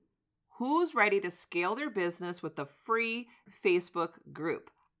who's ready to scale their business with a free Facebook group?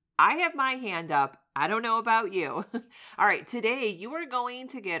 I have my hand up. I don't know about you. All right, today you are going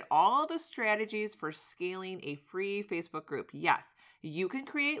to get all the strategies for scaling a free Facebook group. Yes, you can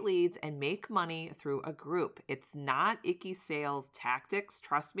create leads and make money through a group. It's not icky sales tactics.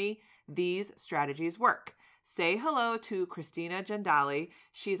 Trust me, these strategies work. Say hello to Christina Gendali.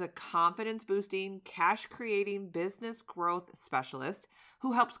 She's a confidence boosting, cash creating business growth specialist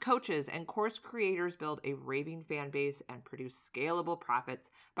who helps coaches and course creators build a raving fan base and produce scalable profits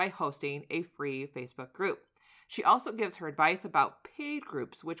by hosting a free Facebook group. She also gives her advice about paid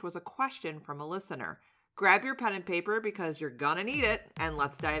groups, which was a question from a listener. Grab your pen and paper because you're gonna need it, and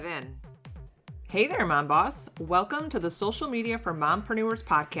let's dive in. Hey there, Mom Boss. Welcome to the Social Media for Mompreneurs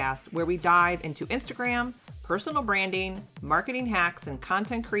podcast, where we dive into Instagram, personal branding, marketing hacks, and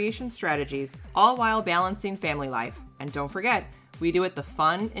content creation strategies, all while balancing family life. And don't forget, we do it the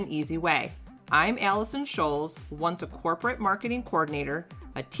fun and easy way. I'm Allison Scholes, once a corporate marketing coordinator,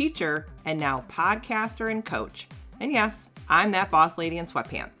 a teacher, and now podcaster and coach. And yes, I'm that boss lady in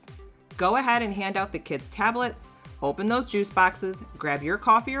sweatpants. Go ahead and hand out the kids' tablets, open those juice boxes, grab your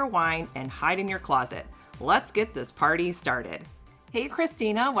coffee or wine, and hide in your closet. Let's get this party started. Hey,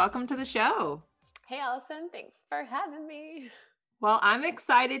 Christina, welcome to the show. Hey, Allison, thanks for having me. Well, I'm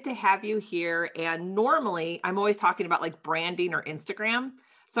excited to have you here. And normally I'm always talking about like branding or Instagram.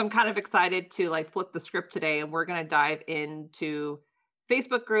 So I'm kind of excited to like flip the script today, and we're going to dive into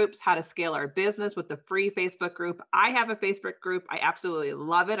Facebook groups, how to scale our business with the free Facebook group. I have a Facebook group. I absolutely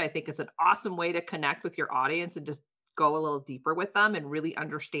love it. I think it's an awesome way to connect with your audience and just go a little deeper with them and really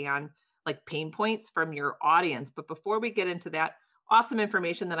understand like pain points from your audience. But before we get into that awesome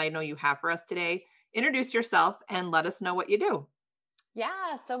information that I know you have for us today, introduce yourself and let us know what you do.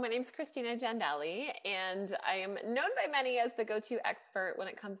 Yeah, so my name's Christina Gendali, and I am known by many as the go-to expert when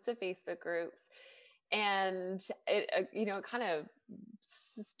it comes to Facebook groups. And it kind of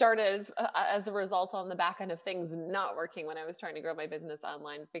started as a result on the back end of things not working when I was trying to grow my business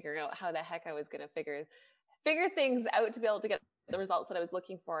online, figuring out how the heck I was going to figure things out to be able to get the results that I was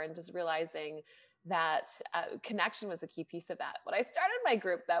looking for, and just realizing that connection was a key piece of that. When I started my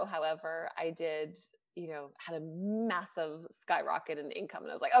group, though, however, I did had a massive skyrocket in income.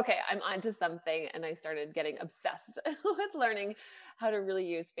 And I was like, okay, I'm onto something. And I started getting obsessed with learning how to really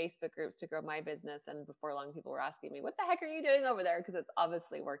use Facebook groups to grow my business. And before long, people were asking me, what the heck are you doing over there? Because it's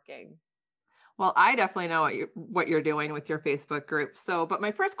obviously working. Well, I definitely know what you're doing with your Facebook group. So, but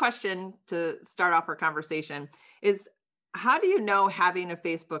my first question to start off our conversation is, how do you know having a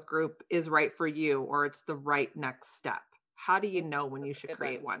Facebook group is right for you, or it's the right next step? How do you know when you should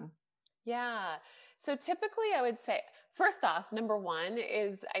create one? Yeah. So typically I would say, first off, number one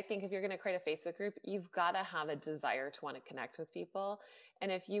is, I think if you're going to create a Facebook group, you've got to have a desire to want to connect with people.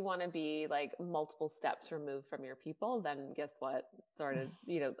 And if you want to be like multiple steps removed from your people, then guess what?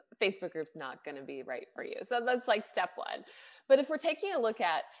 Facebook group's not going to be right for you. So that's like step one. But if we're taking a look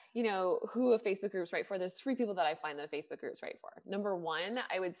at, who a Facebook group's right for, there's three people that I find that a Facebook group's right for. Number one,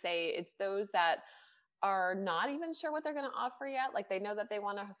 I would say it's those that are not even sure what they're going to offer yet. Like they know that they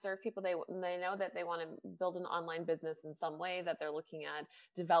want to serve people. They know that they want to build an online business in some way, that they're looking at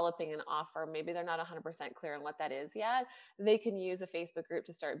developing an offer. Maybe they're not 100% clear on what that is yet. They can use a Facebook group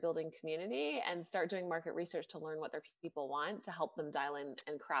to start building community and start doing market research to learn what their people want, to help them dial in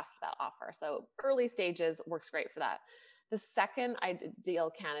and craft that offer. So early stages works great for that. The second ideal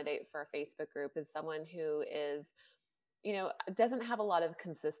candidate for a Facebook group is someone who is doesn't have a lot of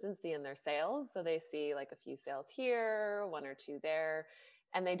consistency in their sales. So they see like a few sales here, one or two there,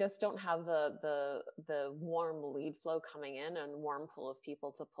 and they just don't have the warm lead flow coming in and warm pool of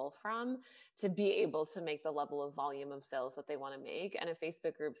people to pull from to be able to make the level of volume of sales that they want to make. And a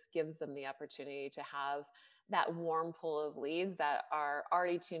Facebook groups gives them the opportunity to have that warm pool of leads that are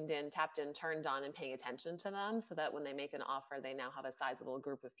already tuned in, tapped in, turned on, and paying attention to them, so that when they make an offer, they now have a sizable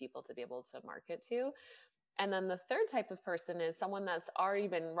group of people to be able to market to. And then the third type of person is someone that's already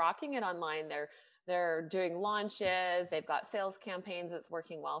been rocking it online. They're doing launches, they've got sales campaigns that's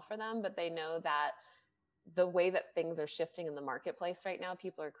working well for them, but they know that the way that things are shifting in the marketplace right now,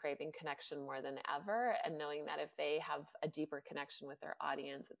 people are craving connection more than ever, and knowing that if they have a deeper connection with their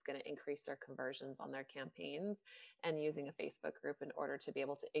audience, it's going to increase their conversions on their campaigns, and using a Facebook group in order to be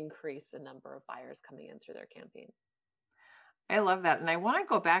able to increase the number of buyers coming in through their campaigns. I love that. And I want to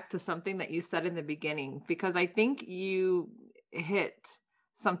go back to something that you said in the beginning, because I think you hit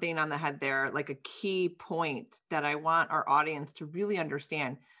something on the head there, like a key point that I want our audience to really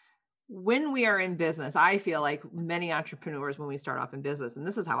understand. When we are in business, I feel like many entrepreneurs, when we start off in business, and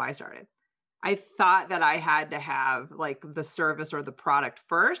this is how I started, I thought that I had to have like the service or the product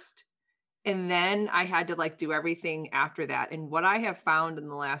first, And then I had to like do everything after that. And what I have found in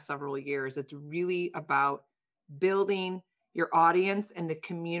the last several years, it's really about building your audience and the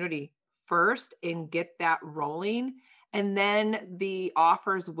community first and get that rolling. And then the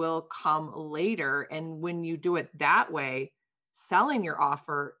offers will come later. And when you do it that way, selling your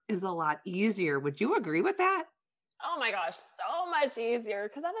offer is a lot easier. Would you agree with that? Oh my gosh, so much easier.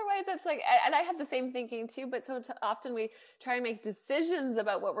 Because otherwise, it's like, and I have the same thinking too. But so often we try and make decisions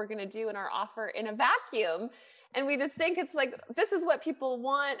about what we're going to do in our offer in a vacuum. And we just think it's like, this is what people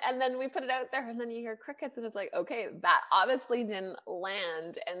want. And then we put it out there, and then you hear crickets, and it's like, okay, that obviously didn't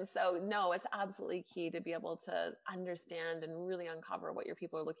land. And so, no, it's absolutely key to be able to understand and really uncover what your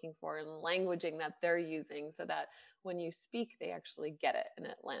people are looking for and languaging that they're using so that when you speak, they actually get it and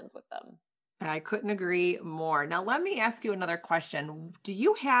it lands with them. I couldn't agree more. Now, let me ask you another question. Do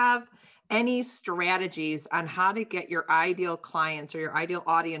you have any strategies on how to get your ideal clients or your ideal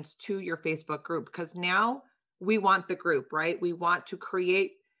audience to your Facebook group? Because now we want the group, right? We want to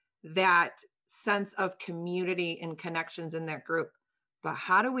create that sense of community and connections in that group. But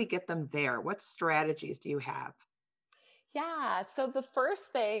how do we get them there? What strategies do you have? Yeah. So the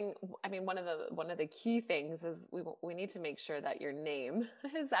first thing, I mean, one of the key things is we need to make sure that your name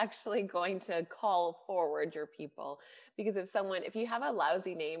is actually going to call forward your people. Because if you have a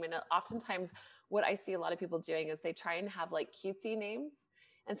lousy name, and oftentimes what I see a lot of people doing is they try and have like cutesy names.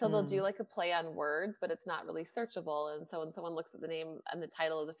 And so they'll do Mm. like a play on words, but it's not really searchable. And so when someone looks at the name and the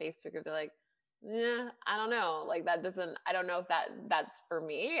title of the Facebook group, they're like, yeah, I don't know. Like that doesn't, I don't know if that's for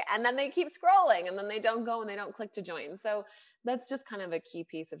me. And then they keep scrolling, and then they don't go and they don't click to join. So that's just kind of a key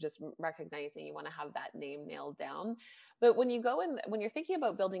piece of just recognizing you want to have that name nailed down. But when you're thinking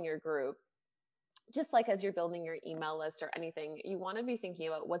about building your group, just like as you're building your email list or anything, you want to be thinking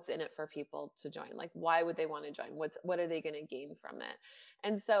about what's in it for people to join. Like, why would they want to join? What are they going to gain from it?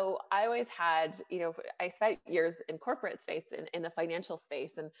 And so I always had, I spent years in corporate space, in the financial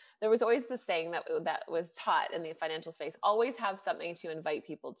space, and there was always this saying that was taught in the financial space: always have something to invite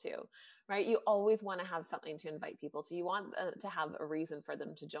people to. Right? You always want to have something to invite people to. You want to have a reason for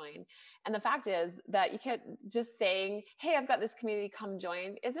them to join. And the fact is that you can't just saying, hey, I've got this community, come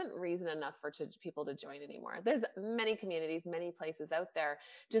join, isn't reason enough for people to join anymore. There's many communities, many places out there.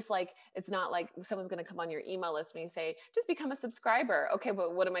 Just like it's not like someone's going to come on your email list and you say, just become a subscriber. Okay,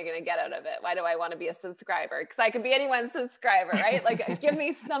 but what am I going to get out of it? Why do I want to be a subscriber? Because I could be anyone's subscriber, right? Like, give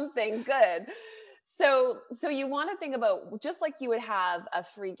me something good. So you want to think about, just like you would have a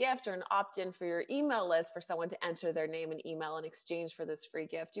free gift or an opt-in for your email list for someone to enter their name and email in exchange for this free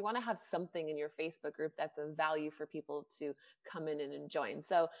gift. You want to have something in your Facebook group that's of value for people to come in and join.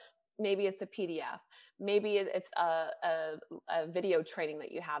 So maybe it's a PDF, maybe it's a video training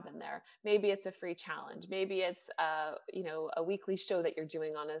that you have in there, maybe it's a free challenge, maybe it's a weekly show that you're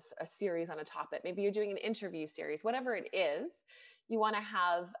doing on a series on a topic, maybe you're doing an interview series, whatever it is. You want to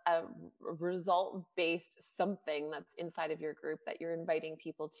have a result based something that's inside of your group that you're inviting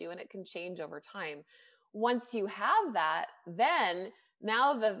people to, and it can change over time. Once you have that, then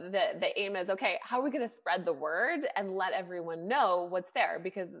now the aim is, okay, how are we going to spread the word and let everyone know what's there?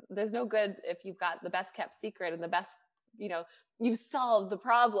 Because there's no good if you've got the best kept secret and the best, you've solved the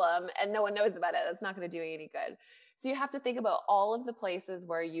problem and no one knows about it. That's not going to do you any good. So you have to think about all of the places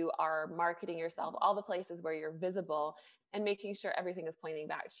where you are marketing yourself, all the places where you're visible, and making sure everything is pointing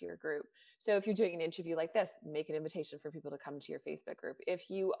back to your group. So if you're doing an interview like this, make an invitation for people to come to your Facebook group. If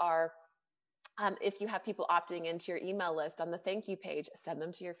you have people opting into your email list on the thank you page, send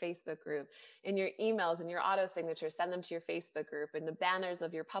them to your Facebook group. In your emails and your auto signature, send them to your Facebook group. In the banners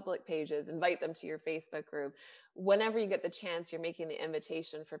of your public pages, invite them to your Facebook group. Whenever you get the chance, you're making the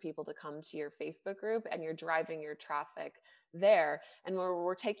invitation for people to come to your Facebook group, and you're driving your traffic there. And when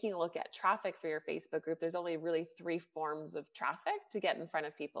we're taking a look at traffic for your Facebook group, there's only really 3 forms of traffic to get in front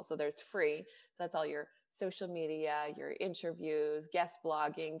of people. So there's free. So that's all your social media, your interviews, guest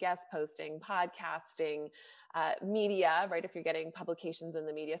blogging, guest posting, podcasting, media, right? If you're getting publications in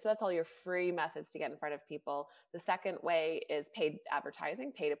the media. So that's all your free methods to get in front of people. The second way is paid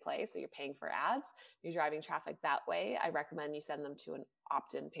advertising, pay to play. So you're paying for ads, you're driving traffic that way. I recommend you send them to an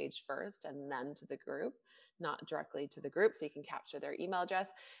opt-in page first and then to the group, not directly to the group, so you can capture their email address.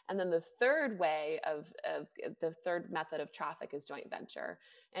 And then the third way of the third method of traffic is joint venture.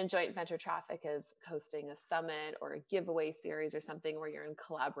 And joint venture traffic is hosting a summit or a giveaway series or something where you're in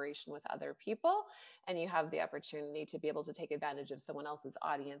collaboration with other people and you have the opportunity to be able to take advantage of someone else's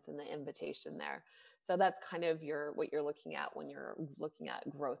audience and the invitation there. So that's kind of what you're looking at when you're looking at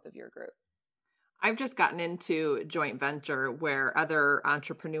growth of your group. I've just gotten into joint venture where other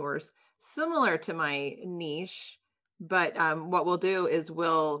entrepreneurs similar to my niche, But what we'll do is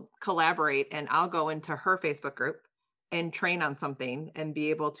we'll collaborate and I'll go into her Facebook group and train on something and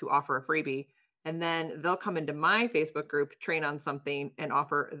be able to offer a freebie. And then they'll come into my Facebook group, train on something and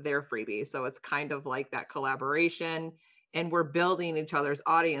offer their freebie. So it's kind of like that collaboration and we're building each other's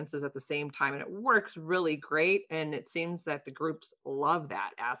audiences at the same time. And it works really great. And it seems that the groups love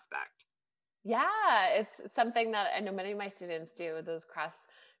that aspect. Yeah, it's something that I know many of my students do, those cross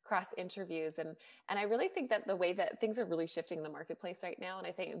interviews. And I really think that the way that things are really shifting in the marketplace right now, and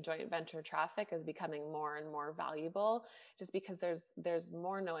I think joint venture traffic is becoming more and more valuable just because there's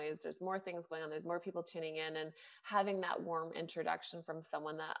more noise, there's more things going on, there's more people tuning in, and having that warm introduction from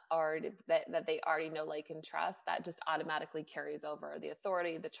someone that they already know, like, and trust, that just automatically carries over. The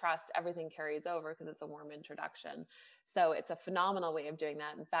authority, the trust, everything carries over because it's a warm introduction. So it's a phenomenal way of doing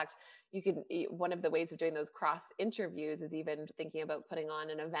that. In fact, one of the ways of doing those cross interviews is even thinking about putting on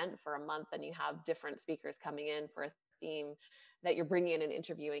an event for a month, and you have different speakers coming in for a theme that you're bringing in and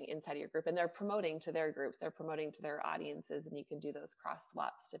interviewing inside of your group, and they're promoting to their groups, they're promoting to their audiences, and you can do those cross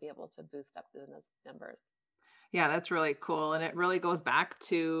swaps to be able to boost up those numbers. Yeah, that's really cool. And it really goes back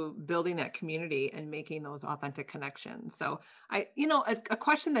to building that community and making those authentic connections. So a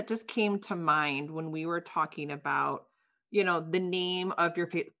question that just came to mind when we were talking about, the name of your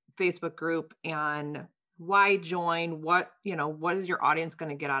Facebook group and why join, what is your audience going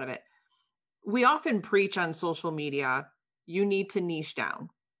to get out of it? We often preach on social media, you need to niche down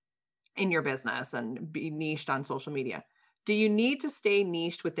in your business and be niched on social media. Do you need to stay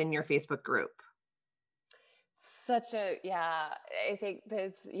niched within your Facebook group? Yeah, I think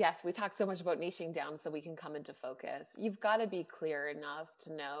yes, we talk so much about niching down so we can come into focus. You've got to be clear enough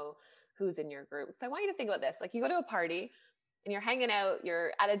to know who's in your group. So I want you to think about this. Like, you go to a party and you're hanging out,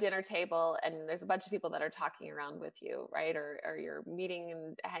 you're at a dinner table, and there's a bunch of people that are talking around with you, right? Or you're meeting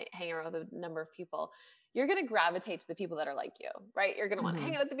and hanging around with a number of people. You're going to gravitate to the people that are like you, right? You're going to want to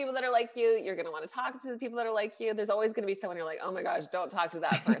hang Mhm. out with the people that are like you. You're going to want to talk to the people that are like you. There's always going to be someone you're like, oh my gosh, don't talk to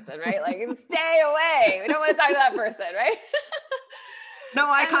that person, right? Like, stay away. We don't want to talk to that person, right? No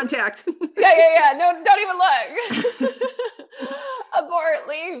eye contact. Yeah. No, don't even look. Abort,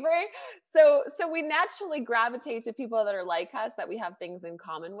 leave, right? So we naturally gravitate to people that are like us, that we have things in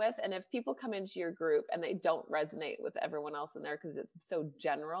common with. And if people come into your group and they don't resonate with everyone else in there because it's so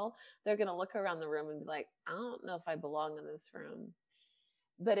general, they're going to look around the room and be like, I don't know if I belong in this room.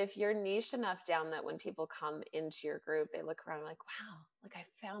 But if you're niche enough down that when people come into your group, they look around like, wow, like, I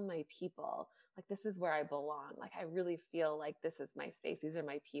found my people. Like, this is where I belong. Like, I really feel like this is my space. These are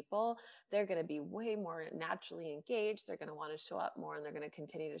my people. They're going to be way more naturally engaged. They're going to want to show up more, and they're going to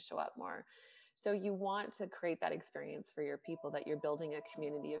continue to show up more. So you want to create that experience for your people, that you're building a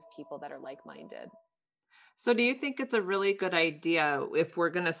community of people that are like-minded. So do you think it's a really good idea if we're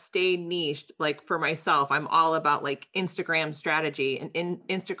going to stay niched? Like, for myself, I'm all about like Instagram strategy and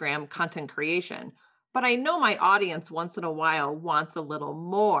Instagram content creation. But I know my audience once in a while wants a little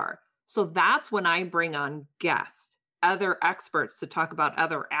more. So that's when I bring on guests, other experts to talk about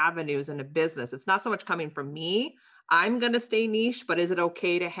other avenues in a business. It's not so much coming from me. I'm going to stay niche, but is it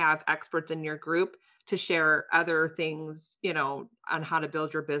okay to have experts in your group to share other things, on how to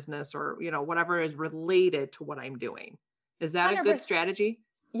build your business or, whatever is related to what I'm doing? Is that a good 100%. strategy?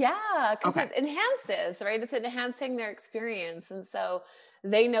 Yeah, because Okay. it enhances, right? It's enhancing their experience. And so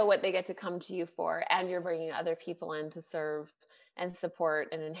they know what they get to come to you for, and you're bringing other people in to serve and support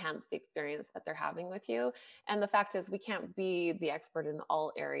and enhance the experience that they're having with you. And the fact is, we can't be the expert in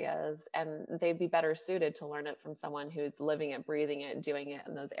all areas, and they'd be better suited to learn it from someone who's living it, breathing it, doing it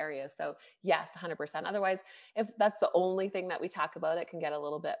in those areas. So, yes, 100%. Otherwise, if that's the only thing that we talk about, it can get a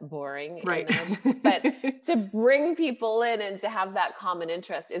little bit boring in Right. there. But to bring people in and to have that common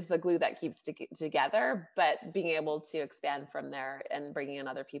interest is the glue that keeps together. But being able to expand from there and bringing in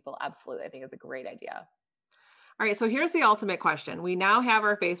other people, absolutely, I think is a great idea. All right, so here's the ultimate question. We now have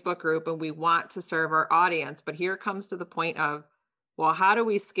our Facebook group and we want to serve our audience, but here comes to the point of, well, how do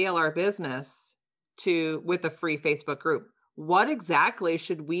we scale our business with a free Facebook group? What exactly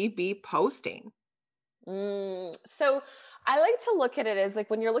should we be posting? So I like to look at it as,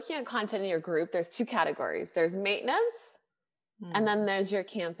 like, when you're looking at content in your group, there's two categories. There's maintenance, and then Hmm. there's your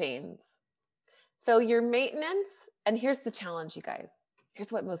campaigns. So your maintenance, and here's the challenge, you guys.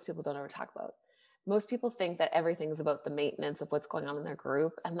 Here's what most people don't ever talk about. Most people think that everything's about the maintenance of what's going on in their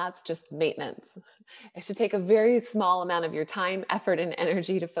group, and that's just maintenance. It should take a very small amount of your time, effort, and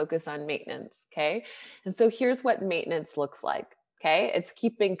energy to focus on maintenance. Okay. And so here's what maintenance looks like. Okay. It's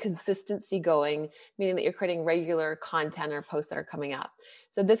keeping consistency going, meaning that you're creating regular content or posts that are coming up.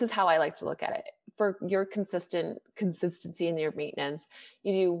 So this is how I like to look at it. For your consistency in your maintenance,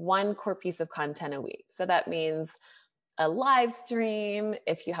 you do one core piece of content a week. So that means a live stream.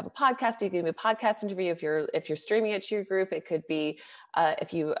 If you have a podcast, you can do a podcast interview. If you're streaming it to your group, it could be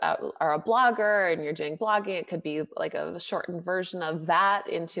if you are a blogger and you're doing blogging, it could be like a shortened version of that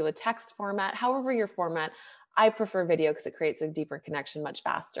into a text format. However your format, I prefer video because it creates a deeper connection much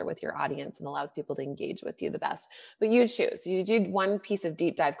faster with your audience and allows people to engage with you the best. But you choose. You do one piece of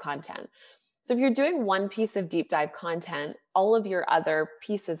deep dive content. So if you're doing one piece of deep dive content, all of your other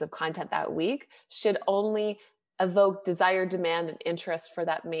pieces of content that week should only evoke desire, demand, and interest for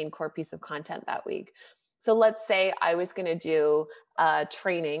that main core piece of content that week. So let's say I was going to do a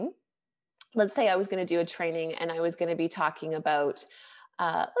training. Let's say I was going to do a training and I was going to be talking about,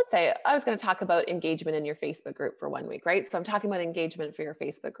 let's say I was going to talk about engagement in your Facebook group for 1 week, right? So I'm talking about engagement for your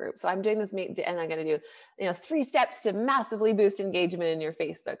Facebook group. So I'm doing this and I'm going to do, 3 steps to massively boost engagement in your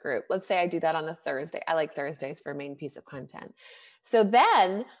Facebook group. Let's say I do that on a Thursday. I like Thursdays for a main piece of content. So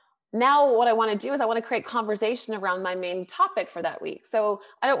then now what I want to do is I want to create conversation around my main topic for that week. So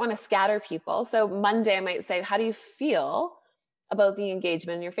I don't want to scatter people. So Monday I might say, how do you feel about the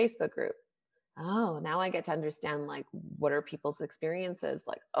engagement in your Facebook group? Oh, now I get to understand, like, what are people's experiences?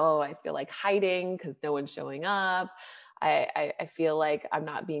 Like, oh, I feel like hiding because no one's showing up. I feel like I'm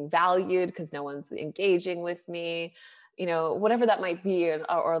not being valued because no one's engaging with me, whatever that might be,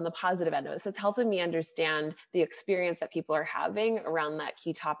 or on the positive end of it. So it's helping me understand the experience that people are having around that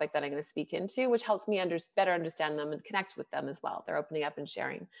key topic that I'm going to speak into, which helps me better understand them and connect with them as well. They're opening up and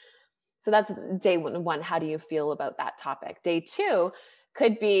sharing. So that's day one. How do you feel about that topic? Day 2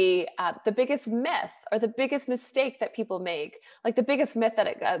 could be the biggest myth or the biggest mistake that people make, like the biggest myth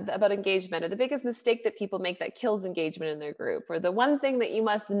about engagement, or the biggest mistake that people make that kills engagement in their group, or the one thing that you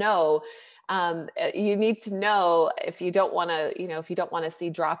must know. You need to know if you don't want to see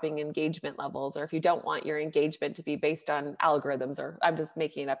dropping engagement levels, or if you don't want your engagement to be based on algorithms, or I'm just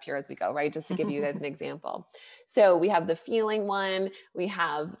making it up here as we go, right? Just to give you guys an example. So we have the feeling one, we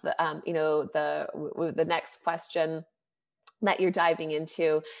have the next question that you're diving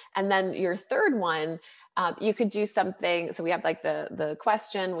into. And then your third one, you could do something. So we have like the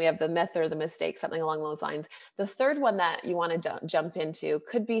question, we have the myth or the mistake, something along those lines. The third one that you want to jump into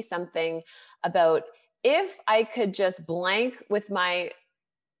could be something about, if I could just blank with my,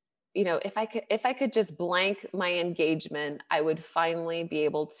 if I could just blank my engagement, I would finally be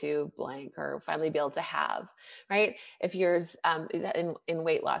able to blank, or finally be able to have, right? If you're in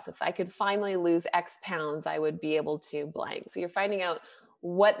weight loss, if I could finally lose X pounds, I would be able to blank. So you're finding out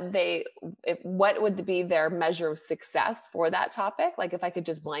what would be their measure of success for that topic. Like, if I could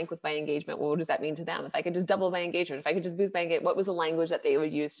just blank with my engagement, what does that mean to them? If I could just double my engagement, if I could just boost my engagement, what was the language that they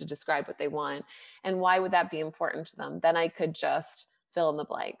would use to describe what they want? And why would that be important to them? Then I could just fill in the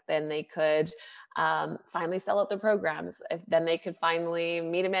blank. Then they could finally sell out their programs. Then they could finally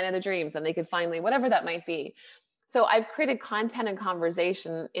meet a man of their dreams. Then they could finally, whatever that might be. So I've created content and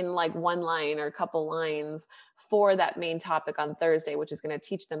conversation in like one line or a couple lines for that main topic on Thursday, which is going to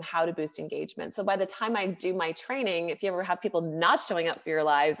teach them how to boost engagement. So by the time I do my training, if you ever have people not showing up for your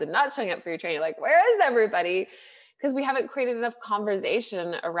lives and not showing up for your training, like, where is everybody? Because we haven't created enough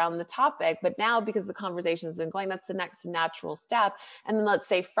conversation around the topic. But now, because the conversation has been going, that's the next natural step. And then let's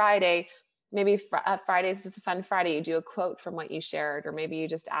say Friday, maybe Friday is just a fun Friday. You do a quote from what you shared, or maybe you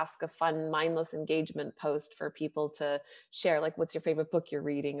just ask a fun mindless engagement post for people to share, like, what's your favorite book you're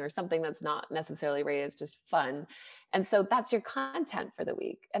reading, or something that's not necessarily rated, it's just fun. And so that's your content for the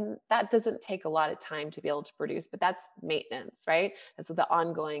week. And that doesn't take a lot of time to be able to produce, but that's maintenance, right? That's the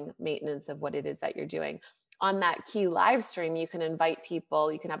ongoing maintenance of what it is that you're doing. On that key live stream, you can invite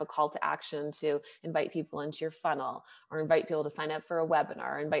people, you can have a call to action to invite people into your funnel, or invite people to sign up for a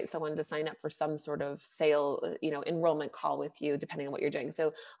webinar, or invite someone to sign up for some sort of sale, enrollment call with you, depending on what you're doing.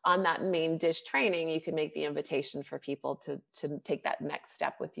 So on that main dish training, you can make the invitation for people to take that next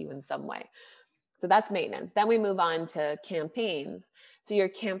step with you in some way. So that's maintenance. Then we move on to campaigns. So your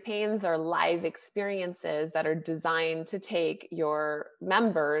campaigns are live experiences that are designed to take your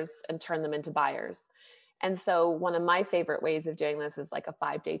members and turn them into buyers. And so one of my favorite ways of doing this is like a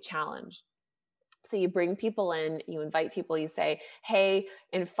 5-day challenge. So you bring people in, you invite people, you say, hey,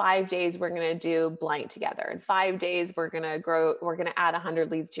 in 5 days, we're going to do blank together. In 5 days, we're going to add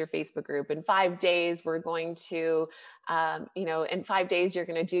 100 leads to your Facebook group. In 5 days, we're going to, in 5 days, you're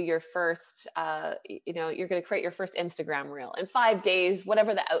going to do your first, you're going to create your first Instagram reel. In 5 days,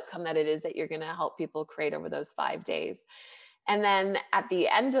 whatever the outcome that it is that you're going to help people create over those 5 days. And then at the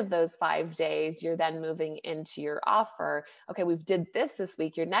end of those 5 days, you're then moving into your offer. Okay, we've did this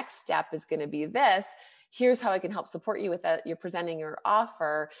week. Your next step is going to be this. Here's how I can help support you with that. You're presenting your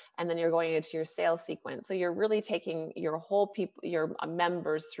offer, and then you're going into your sales sequence. So you're really taking your whole people, your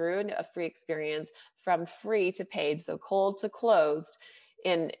members through a free experience from free to paid. So cold to closed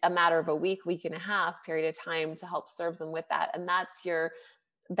in a matter of a week, week and a half period of time to help serve them with that. And that's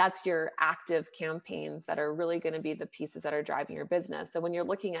your active campaigns that are really going to be the pieces that are driving your business. So when you're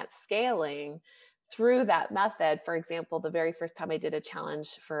looking at scaling through that method, for example, the very first time I did a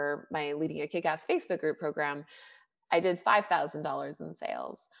challenge for my Leading a Kick-Ass Facebook group program, I did $5,000 in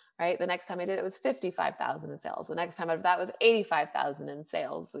sales, right? The next time I did it was 55,000 in sales. The next time I did that was 85,000 in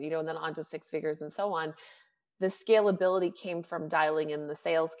sales, and then on to six figures and so on. The scalability came from dialing in the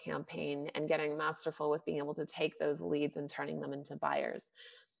sales campaign and getting masterful with being able to take those leads and turning them into buyers.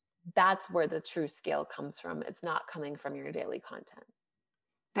 That's where the true scale comes from. It's not coming from your daily content.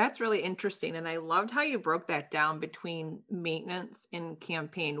 That's really interesting. And I loved how you broke that down between maintenance and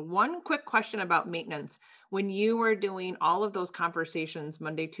campaign. One quick question about maintenance. When you were doing all of those conversations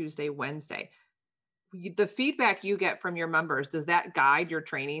Monday, Tuesday, Wednesday, the feedback you get from your members, does that guide your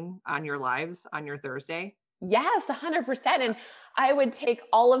training on your lives on your Thursday? Yes, 100%. And I would take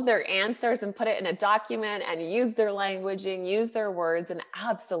all of their answers and put it in a document and use their languaging, use their words. And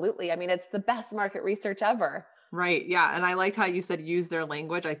absolutely, I mean, it's the best market research ever. Right. Yeah. And I like how you said use their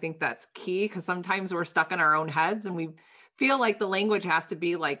language. I think that's key because sometimes we're stuck in our own heads and we feel like the language has to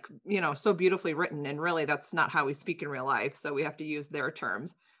be like, so beautifully written. And really, that's not how we speak in real life. So we have to use their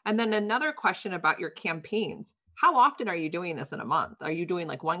terms. And then another question about your campaigns. How often are you doing this in a month? Are you doing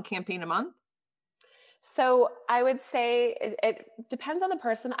like one campaign a month? So I would say it depends on the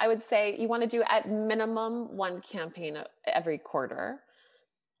person. I would say you want to do at minimum one campaign every quarter.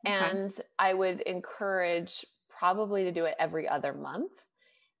 Okay. And I would encourage probably to do it every other month.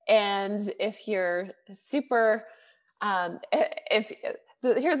 And if you're super,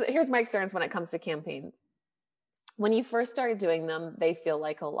 here's my experience when it comes to campaigns. When you first start doing them, they feel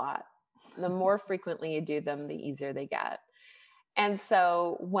like a lot. The more frequently you do them, the easier they get. And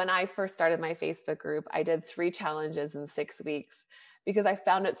so when I first started my Facebook group, I did 3 challenges in 6 weeks because I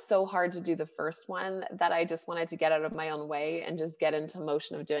found it so hard to do the first one that I just wanted to get out of my own way and just get into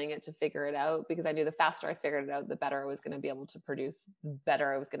motion of doing it to figure it out, because I knew the faster I figured it out, the better I was going to be able to produce, the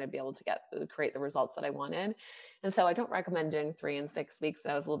better I was going to be able to create the results that I wanted. And so I don't recommend doing 3 in 6 weeks.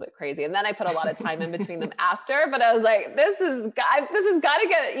 That was a little bit crazy. And then I put a lot of time in between them after, but I was like, this has got to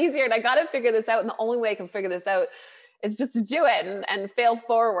get easier and I got to figure this out. And the only way I can figure this out is just to do it and fail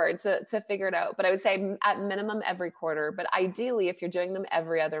forward to figure it out. But I would say at minimum every quarter, but ideally if you're doing them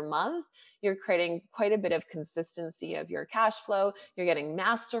every other month, you're creating quite a bit of consistency of your cash flow. You're getting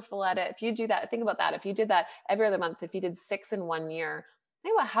masterful at it. If you do that, think about that. If you did that every other month, if you did 6 in 1 year,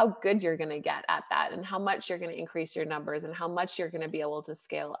 think about how good you're going to get at that and how much you're going to increase your numbers and how much you're going to be able to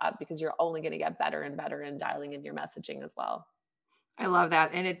scale up, because you're only going to get better and better in dialing in your messaging as well. I love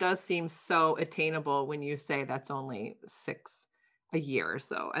that. And it does seem so attainable when you say that's only 6 a year.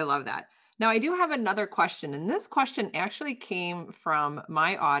 So I love that. Now, I do have another question. And this question actually came from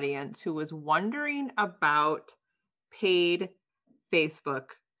my audience who was wondering about paid Facebook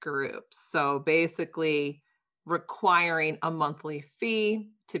groups. So basically, requiring a monthly fee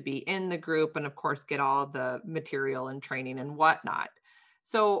to be in the group and, of course, get all the material and training and whatnot.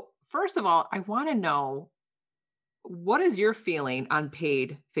 So, first of all, I want to know, what is your feeling on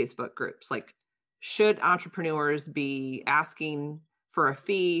paid Facebook groups? Like, should entrepreneurs be asking for a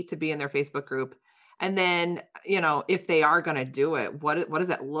fee to be in their Facebook group? And then, if they are going to do it, what does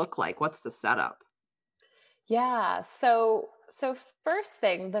that look like? What's the setup? Yeah. So first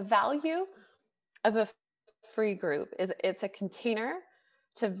thing, the value of a free group is it's a container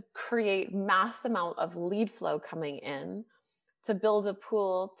to create mass amount of lead flow coming in, to build a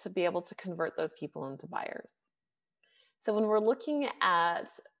pool to be able to convert those people into buyers. So when we're looking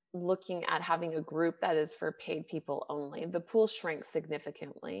at having a group that is for paid people only, the pool shrinks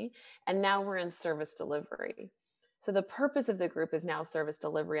significantly. And now we're in service delivery. So the purpose of the group is now service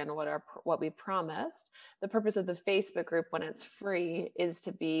delivery and what we promised. The purpose of the Facebook group when it's free is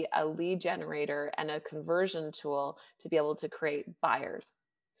to be a lead generator and a conversion tool to be able to create buyers.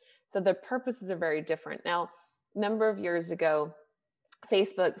 So the purposes are very different. Now, a number of years ago,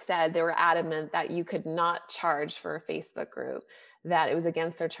 Facebook said they were adamant that you could not charge for a Facebook group, that it was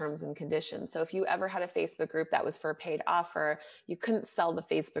against their terms and conditions. So if you ever had a Facebook group that was for a paid offer, you couldn't sell the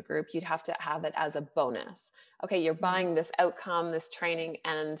Facebook group. You'd have to have it as a bonus. Okay, you're buying this outcome, this training,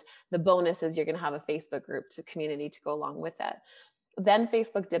 and the bonus is you're going to have a Facebook group to community to go along with it. Then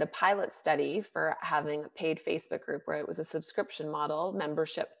Facebook did a pilot study for having a paid Facebook group where it was a subscription model,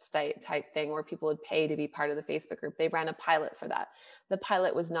 membership type thing where people would pay to be part of the Facebook group. They ran a pilot for that. The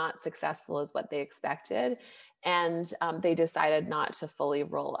pilot was not successful as what they expected. And they decided not to fully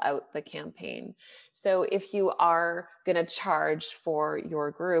roll out the campaign. So if you are going to charge for your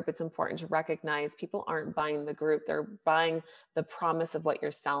group, it's important to recognize people aren't buying the group. They're buying the promise of what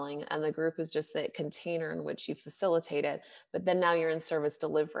you're selling. And the group is just the container in which you facilitate it. But then now you're in service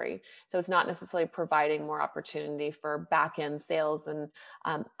delivery. So it's not necessarily providing more opportunity for back end sales and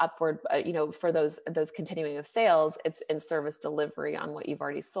upward, for those continuing of sales. It's in service delivery on what you've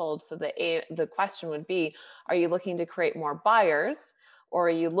already sold. So the question would be, are you looking to create more buyers, or are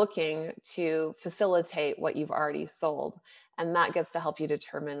you looking to facilitate what you've already sold? And that gets to help you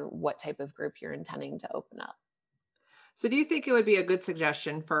determine what type of group you're intending to open up. So do you think it would be a good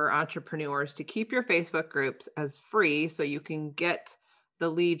suggestion for entrepreneurs to keep your Facebook groups as free so you can get the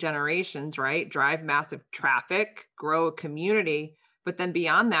lead generations, right? Drive massive traffic, grow a community. But then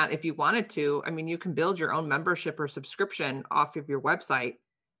beyond that, if you wanted to, I mean, you can build your own membership or subscription off of your website.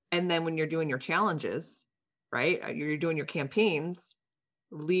 And then when you're doing your challenges, right? You're doing your campaigns,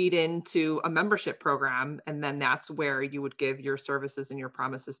 lead into a membership program. And then that's where you would give your services and your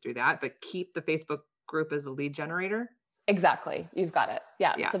promises through that, but keep the Facebook group as a lead generator. Exactly. You've got it.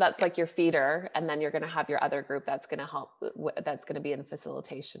 Yeah. So that's yeah. like your feeder. And then you're going to have your other group that's going to help, that's going to be in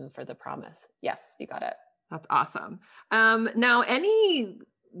facilitation for the promise. Yes, you got it. That's awesome. Now,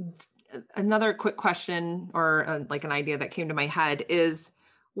 another quick question or like an idea that came to my head is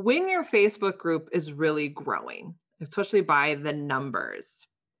when your Facebook group is really growing, especially by the numbers,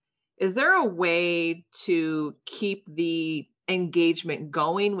 is there a way to keep the engagement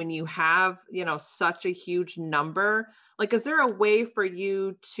going when you have, such a huge number? Like, is there a way for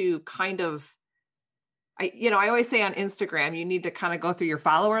you to kind of, I always say on Instagram, you need to kind of go through your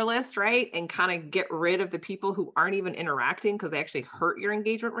follower list, right? And kind of get rid of the people who aren't even interacting because they actually hurt your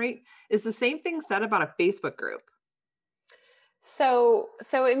engagement rate. Is the same thing said about a Facebook group? So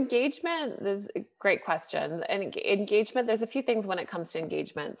engagement is a great question. And engagement, there's a few things when it comes to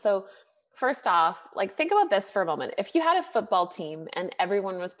engagement. So first off, like think about this for a moment. If you had a football team and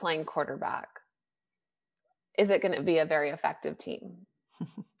everyone was playing quarterback, is it going to be a very effective team?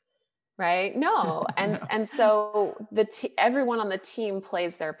 Right? No. And so everyone on the team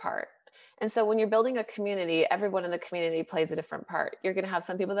plays their part. And so when you're building a community, everyone in the community plays a different part. You're going to have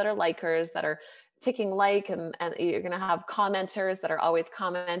some people that are likers that are ticking like, and you're going to have commenters that are always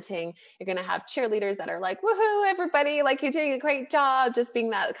commenting. You're going to have cheerleaders that are like, woohoo, everybody, like you're doing a great job, just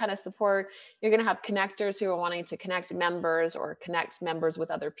being that kind of support. You're going to have connectors who are wanting to connect members or connect members with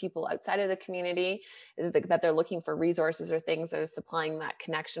other people outside of the community, that they're looking for resources or things that are supplying that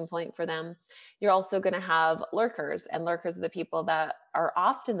connection point for them. You're also going to have lurkers, and lurkers are the people that are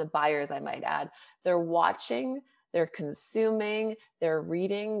often the buyers, I might add. They're watching, they're consuming, they're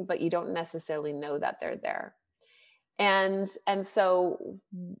reading, but you don't necessarily know that they're there. And so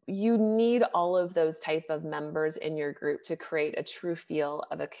you need all of those type of members in your group to create a true feel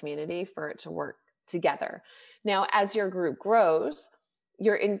of a community for it to work together. Now, as your group grows,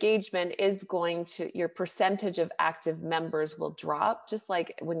 your engagement is your percentage of active members will drop. Just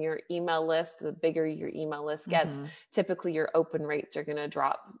like when your email list, the bigger your email list gets, typically your open rates are going to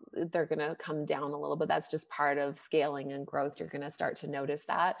drop. They're going to come down a little bit. That's just part of scaling and growth. You're going to start to notice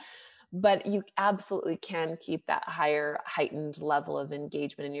that. But you absolutely can keep that higher heightened level of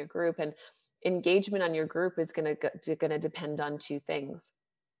engagement in your group. And engagement on your group is going to depend on two things.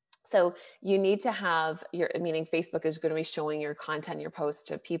 So you need to have meaning Facebook is going to be showing your content, your posts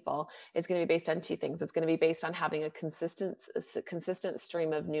to people. It's going to be based on two things. It's going to be based on having a consistent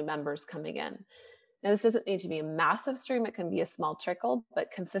stream of new members coming in. Now, this doesn't need to be a massive stream. It can be a small trickle,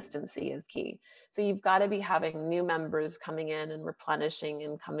 but consistency is key. So you've got to be having new members coming in and replenishing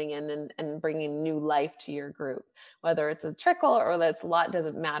and coming in and bringing new life to your group. Whether it's a trickle or that's a lot,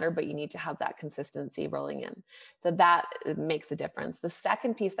 doesn't matter, but you need to have that consistency rolling in. So that makes a difference. The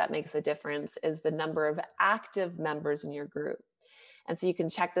second piece that makes a difference is the number of active members in your group. And so you can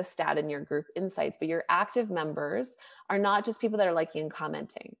check the stat in your group insights, but your active members are not just people that are liking and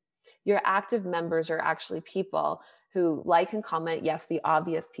commenting. Your active members are actually people who like and comment, yes, the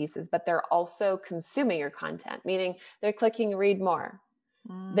obvious pieces, but they're also consuming your content, meaning they're clicking read more.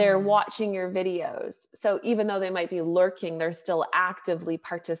 They're watching your videos. So even though they might be lurking, they're still actively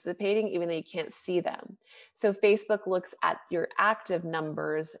participating, even though you can't see them. So Facebook looks at your active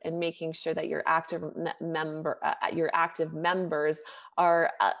numbers and making sure that your active members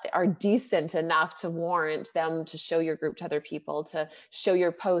are decent enough to warrant them to show your group to other people, to show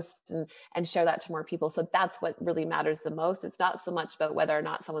your posts and share that to more people. So that's what really matters the most. It's not so much about whether or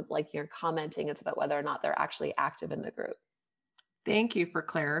not someone's liking or commenting. It's about whether or not they're actually active in the group. Thank you for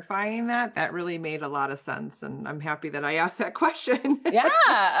clarifying that. That really made a lot of sense. And I'm happy that I asked that question.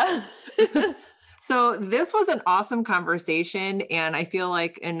 Yeah. So this was an awesome conversation. And I feel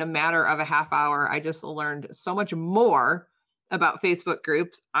like in a matter of a half hour, I just learned so much more about Facebook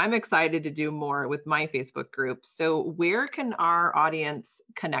groups. I'm excited to do more with my Facebook group. So where can our audience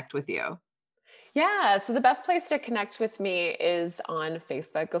connect with you? Yeah. So the best place to connect with me is on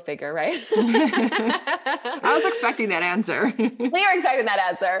Facebook. Go figure, right? I was expecting that answer. We are expecting that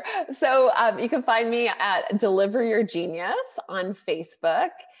answer. So you can find me at Deliver Your Genius on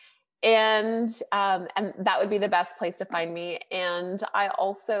Facebook. And that would be the best place to find me. And I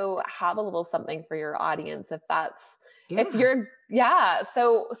also have a little something for your audience, if that's, if you're,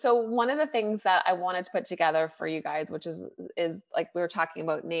 So one of the things that I wanted to put together for you guys, which is like we were talking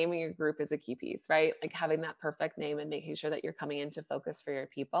about, naming your group is a key piece, right? Like having that perfect name and making sure that you're coming into focus for your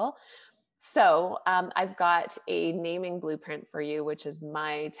people. So I've got a naming blueprint for you, which is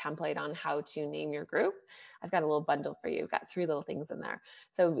my template on how to name your group. I've got a little bundle for you. I've got 3 little things in there.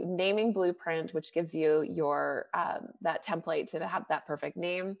 So naming blueprint, which gives you your that template to have that perfect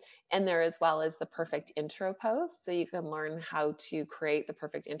name, and there as well as the perfect intro post. So you can learn how to create the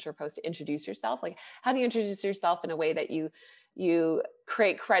perfect intro post to introduce yourself. Like how do you introduce yourself in a way that you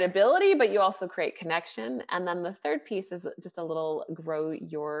create credibility, but you also create connection. And then the third piece is just a little grow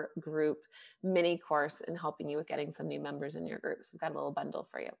your group mini course in helping you with getting some new members in your group. So I've got a little bundle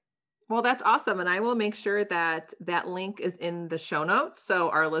for you. Well, that's awesome. And I will make sure that that link is in the show notes so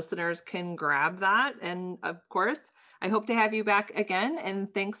our listeners can grab that. And of course, I hope to have you back again.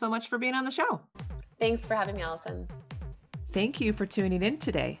 And thanks so much for being on the show. Thanks for having me, Allison. Thank you for tuning in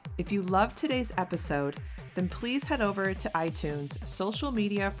today. If you loved today's episode, then please head over to iTunes, social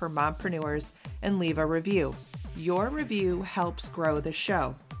media for mompreneurs, and leave a review. Your review helps grow the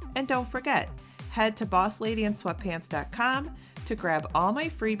show. And don't forget, head to bossladyandsweatpants.com to grab all my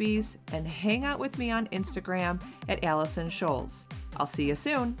freebies and hang out with me on Instagram at Allison Scholes. I'll see you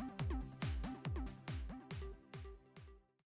soon.